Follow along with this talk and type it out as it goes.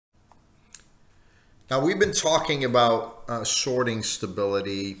Now, we've been talking about sorting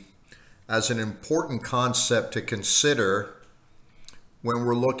stability as an important concept to consider when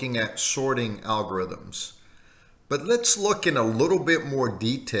we're looking at sorting algorithms. But let's look in a little bit more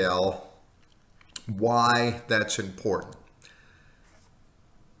detail why that's important.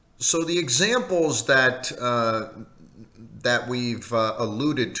 So the examples that we've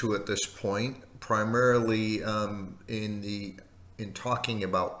alluded to at this point, primarily in talking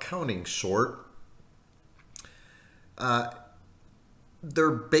about counting sort,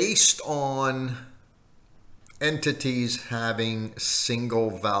 they're based on entities having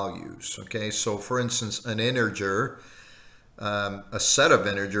single values. Okay, so for instance, an integer, a set of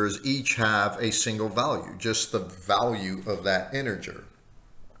integers each have a single value, just the value of that integer.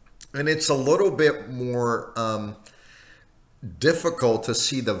 And it's a little bit more difficult to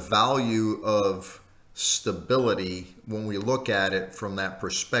see the value of stability when we look at it from that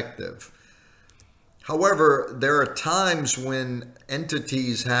perspective. However, there are times when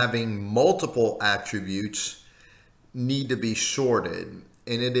entities having multiple attributes need to be sorted,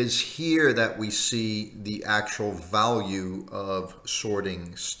 and it is here that we see the actual value of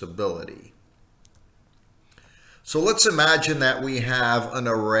sorting stability. So let's imagine that we have an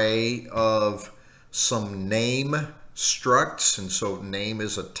array of some name structs, and so name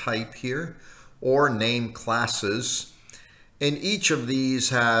is a type here, or name classes. And each of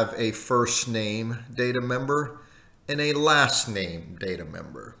these have a first name data member and a last name data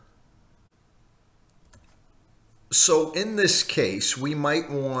member. So in this case, we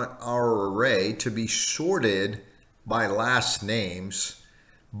might want our array to be sorted by last names,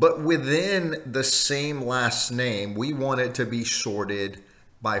 but within the same last name, we want it to be sorted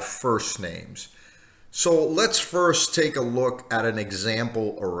by first names. So let's first take a look at an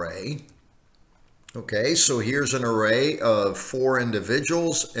example array. Okay, so here's an array of 4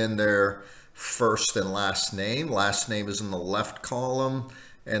 individuals and their first and last name. Last name is in the left column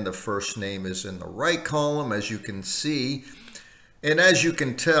and the first name is in the right column, as you can see. And as you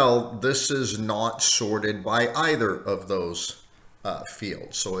can tell, this is not sorted by either of those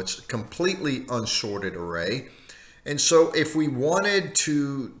fields. So it's a completely unsorted array. And so if we wanted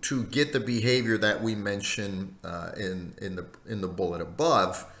to get the behavior that we mentioned in the bullet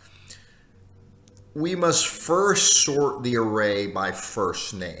above, we must first sort the array by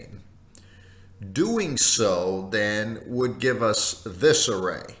first name. Doing so then would give us this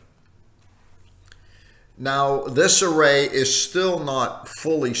array. Now this array is still not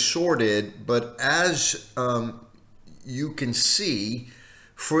fully sorted, but as you can see,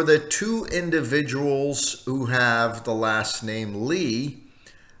 for the 2 individuals who have the last name Lee,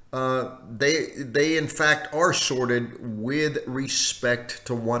 they in fact are sorted with respect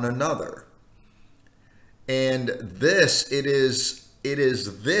to one another. And it is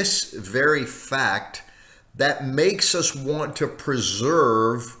this very fact that makes us want to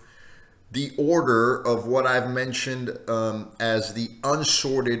preserve the order of what I've mentioned as the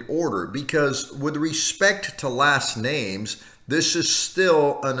unsorted order, because with respect to last names, this is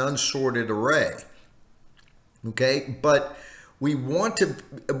still an unsorted array. Okay, but we've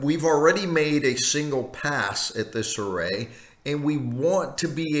already made a single pass at this array, and we want to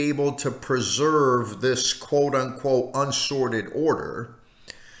be able to preserve this quote-unquote unsorted order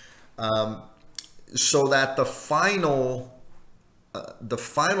so that the final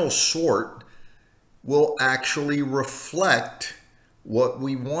sort will actually reflect what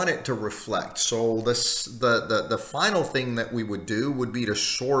we want it to reflect. So the final thing that we would do would be to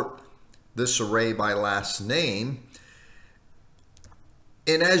sort this array by last name.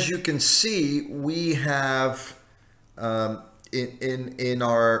 And as you can see, we have in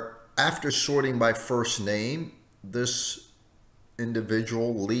our, after sorting by first name, this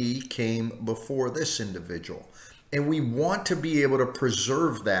individual Lee came before this individual, and we want to be able to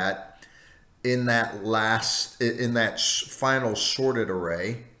preserve that in that final sorted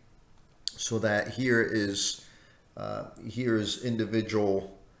array, so that here's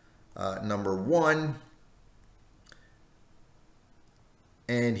individual number 1,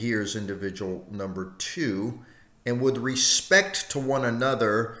 and here's individual number 2. And with respect to one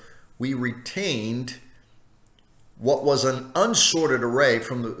another, we retained what was an unsorted array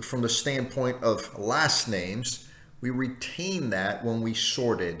from the standpoint of last names. We retained that when we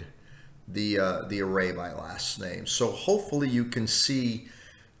sorted the array by last name. So hopefully you can see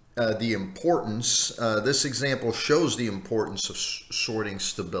the importance. This example shows the importance of sorting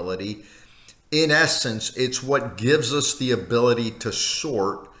stability. In essence, it's what gives us the ability to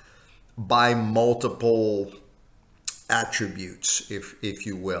sort by multiple attributes, if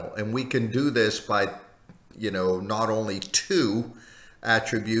you will. And we can do this by, not only 2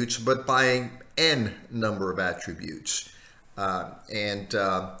 attributes, but by n number of attributes. And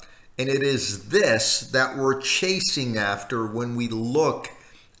it is this that we're chasing after when we look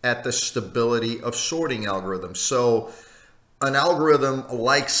at the stability of sorting algorithms. So an algorithm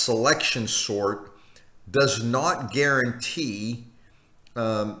like selection sort does not guarantee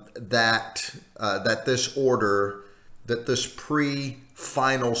that this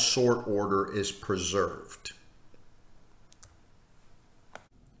pre-final sort order is preserved.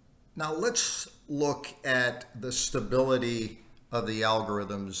 Now let's look at the stability of the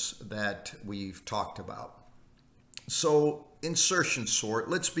algorithms that we've talked about. So insertion sort,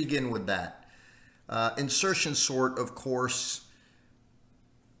 let's begin with that. Insertion sort, of course,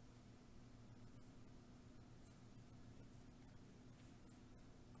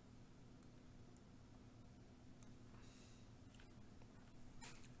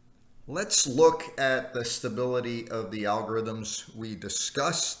 let's look at the stability of the algorithms we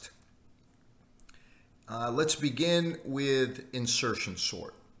discussed. Let's begin with insertion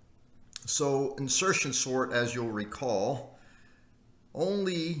sort. So insertion sort, as you'll recall,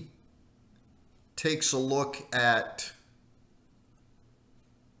 only takes a look at,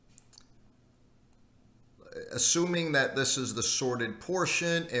 assuming that this is the sorted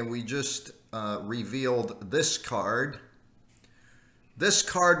portion and we just revealed this card. This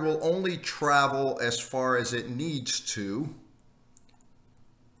card will only travel as far as it needs to,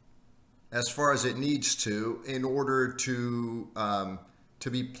 in order to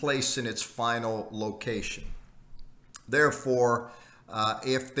be placed in its final location. Therefore,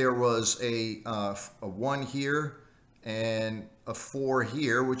 if there was a 1 here and a 4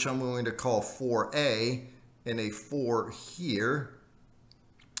 here, which I'm going to call 4A, and a 4 here,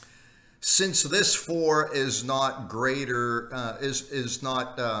 since this 4 is not greater, is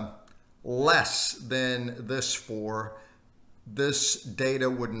not less than this 4, this data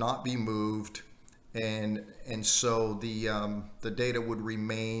would not be moved, and so the data would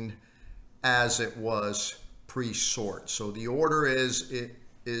remain as it was pre-sort. So the order is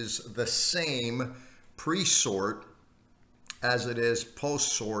the same pre-sort as it is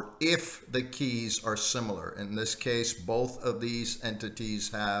post-sort if the keys are similar. In this case, both of these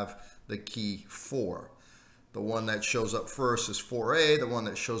entities have the key 4. The one that shows up first is 4A, the one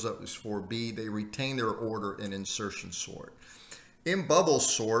that shows up is 4B. They retain their order in insertion sort. In bubble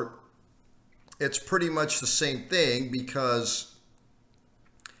sort, it's pretty much the same thing, because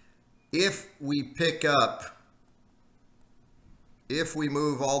if we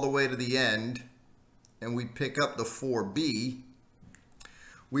move all the way to the end and we pick up the 4B,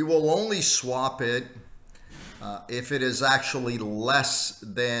 we will only swap it if it is actually less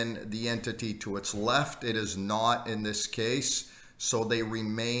than the entity to its left. It is not in this case, so they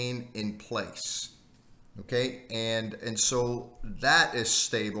remain in place. Okay, and so that is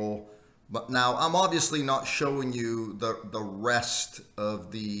stable. But now I'm obviously not showing you the rest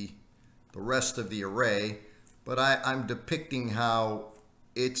of the array, but I'm depicting how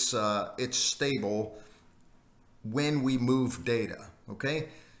it's stable when we move data. Okay,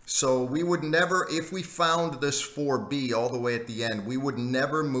 so we would never, if we found this 4B all the way at the end, we would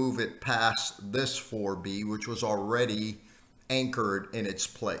never move it past this 4B, which was already anchored in its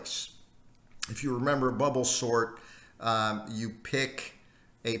place. If you remember bubble sort, you pick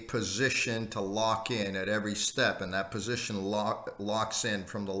a position to lock in at every step, and that position locks in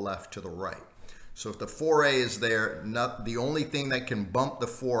from the left to the right. So if the 4A is there, the only thing that can bump the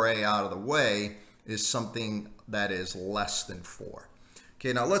 4A out of the way is something that is less than 4.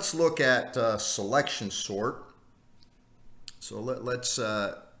 Okay, now let's look at selection sort. So let's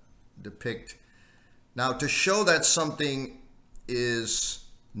depict. Now, to show that something is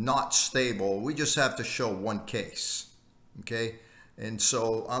not stable, we just have to show one case. Okay, and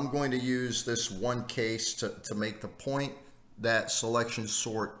so I'm going to use this one case to make the point that selection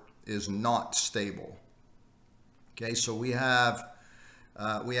sort is not stable. Okay, so we have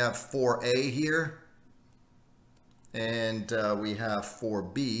 4A here, and we have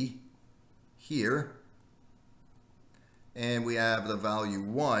 4B here, and we have the value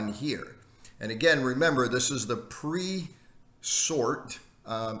 1 here. And again, remember, this is the pre-sort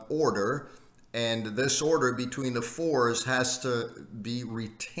order, and this order between the 4s has to be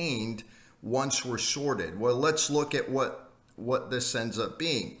retained once we're sorted. Well, let's look at what this ends up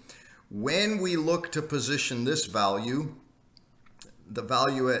being. When we look to position this value, the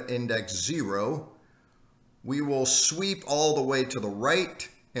value at index 0, we will sweep all the way to the right,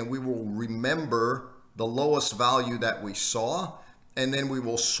 and we will remember the lowest value that we saw, and then we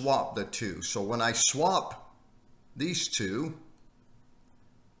will swap the two. So when I swap these two,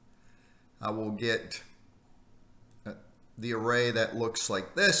 I will get the array that looks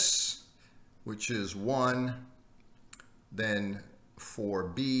like this, which is 1, then for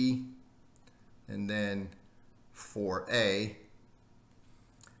B, and then for A.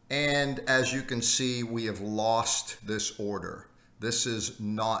 And as you can see, we have lost this order. This is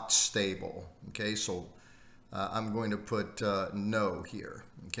not stable. Okay, so I'm going to put no here.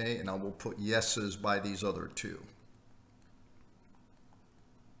 Okay, and I will put yeses by these other two.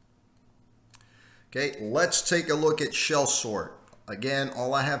 Okay, let's take a look at shell sort. Again,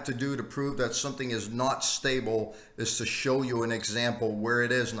 all I have to do to prove that something is not stable is to show you an example where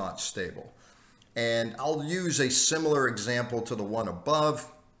it is not stable. And I'll use a similar example to the one above.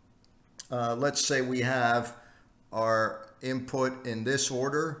 Let's say we have our input in this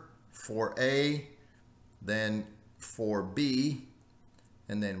order for A, then for B,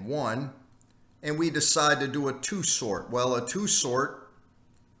 and then 1. And we decide to do a 2 sort. Well, a 2 sort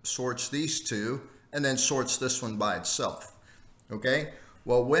sorts these two and then sorts this one by itself. Okay?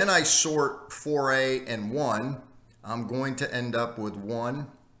 Well, when I sort 4A and 1, I'm going to end up with 1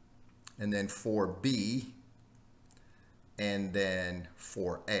 and then 4B and then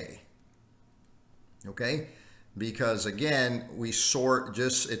 4A. Okay? Because again, we sort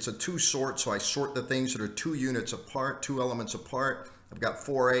it's a 2 sort, so I sort the things that are 2 units apart, 2 elements apart. I've got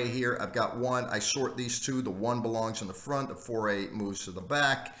 4A here, I've got 1. I sort these two, the 1 belongs in the front, the 4A moves to the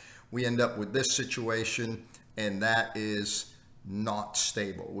back. We end up with this situation, and that is not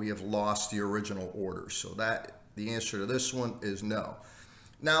stable. We have lost the original order. So that the answer to this one is no.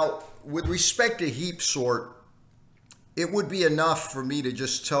 Now, with respect to heap sort, it would be enough for me to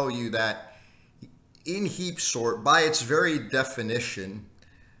just tell you that in heap sort, by its very definition,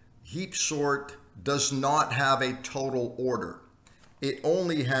 heap sort does not have a total order. It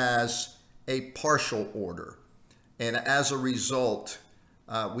only has a partial order. And as a result,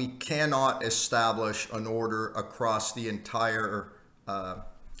 we cannot establish an order across the entire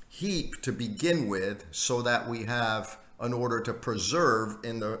heap to begin with, so that we have an order to preserve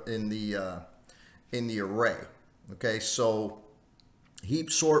in the array. Okay, so heap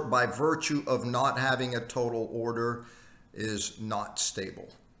sort, by virtue of not having a total order, is not stable.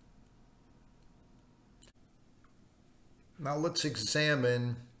 Now let's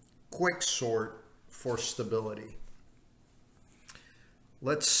examine quick sort for stability.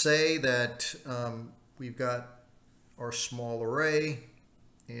 Let's say that we've got our small array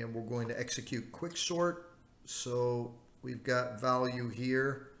and we're going to execute quick sort. So we've got value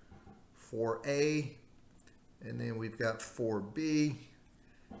here for A, and then we've got for B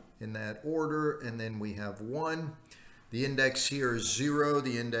in that order, and then we have 1. The index here is 0.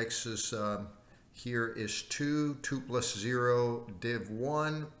 The index is here is 2. 2 plus 0 div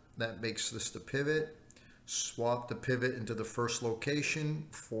 1. That makes this the pivot. Swap the pivot into the first location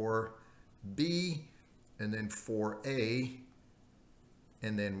for B, and then for A,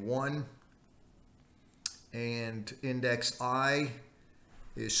 and then 1. And index I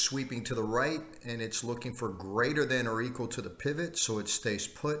is sweeping to the right, and it's looking for greater than or equal to the pivot, so it stays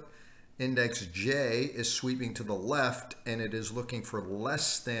put. Index J is sweeping to the left, and it is looking for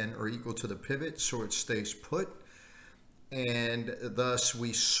less than or equal to the pivot, so it stays put. And thus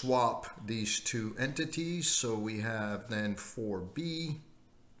we swap these two entities. So we have then 4B,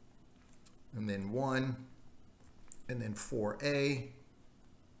 and then 1, and then 4A.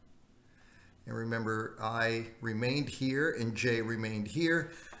 And remember, I remained here and J remained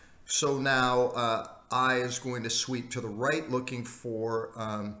here. So now I is going to sweep to the right, looking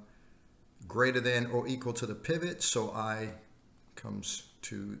for greater than or equal to the pivot. So I comes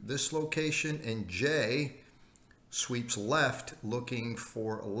to this location, and J sweeps left, looking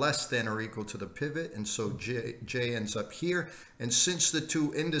for less than or equal to the pivot, and so J ends up here. And since the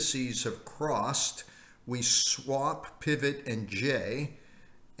two indices have crossed, we swap pivot and J,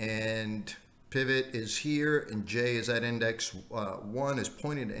 and pivot is here and J is at index 1, is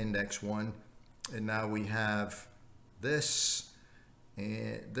pointing to index 1, and now we have this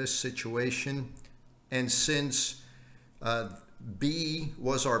and this situation. And since B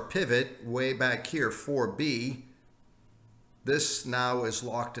was our pivot way back here, 4B, this now is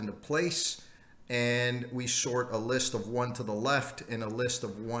locked into place, and we sort a list of 1 to the left and a list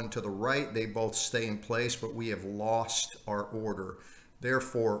of 1 to the right. They both stay in place, but we have lost our order.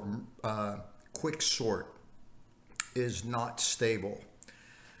 Therefore, quick sort is not stable.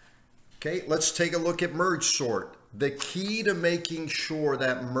 Okay, let's take a look at merge sort. The key to making sure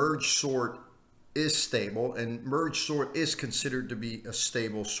that merge sort is stable, and merge sort is considered to be a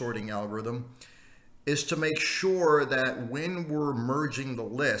stable sorting algorithm, is to make sure that when we're merging the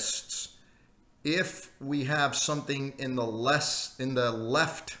lists, if we have something in the left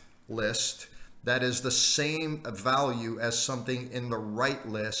list that is the same value as something in the right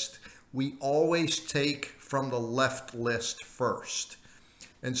list, we always take from the left list first.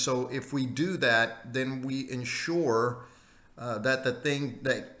 And so if we do that, then we ensure that the thing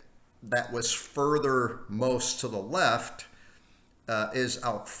that was furthermost to the left is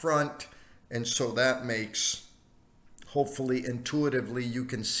out front. And so that makes, hopefully intuitively, you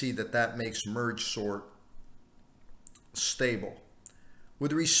can see that that makes merge sort stable.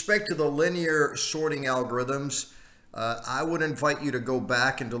 With respect to the linear sorting algorithms, I would invite you to go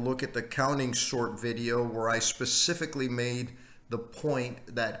back and to look at the counting sort video where I specifically made the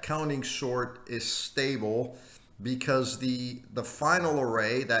point that counting sort is stable because the final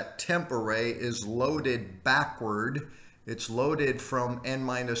array, that temp array, is loaded backward. It's loaded from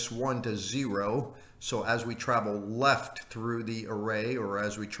n-1 to 0. So as we travel left through the array, or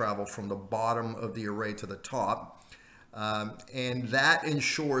as we travel from the bottom of the array to the top, and that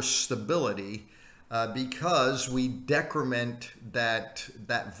ensures stability because we decrement that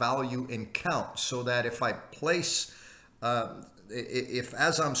value in count, so that if I place, if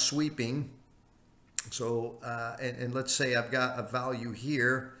as I'm sweeping, so and let's say I've got a value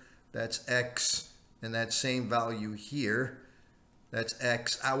here that's x, and that same value here that's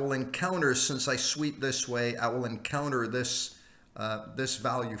x, I will encounter, since I sweep this way, I will encounter this this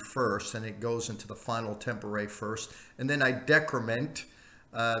value first, and it goes into the final temp array first, and then I decrement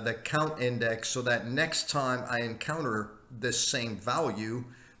the count index so that next time I encounter this same value,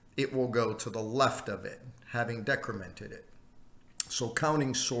 it will go to the left of it, having decremented it. So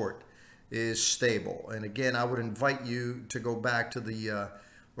counting sort is stable. And again, I would invite you to go back to the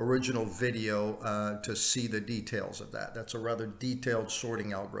original video to see the details of that. That's a rather detailed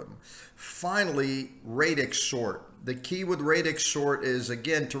sorting algorithm. Finally, radix sort. The key with radix sort is,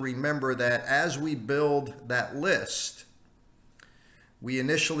 again, to remember that as we build that list, we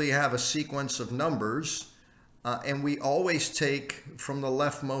initially have a sequence of numbers, and we always take from the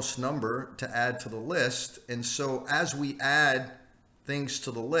leftmost number to add to the list. And so as we add things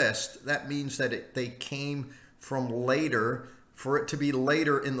to the list, that means that they came from later. For it to be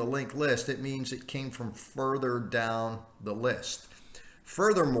later in the linked list, it means it came from further down the list.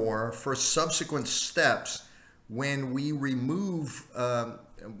 Furthermore, for subsequent steps, when we remove,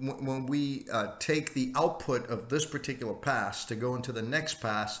 when we take the output of this particular pass to go into the next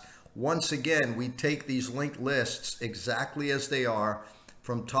pass, once again, we take these linked lists exactly as they are,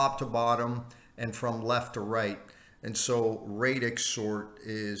 from top to bottom and from left to right. And so radix sort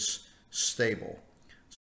is stable.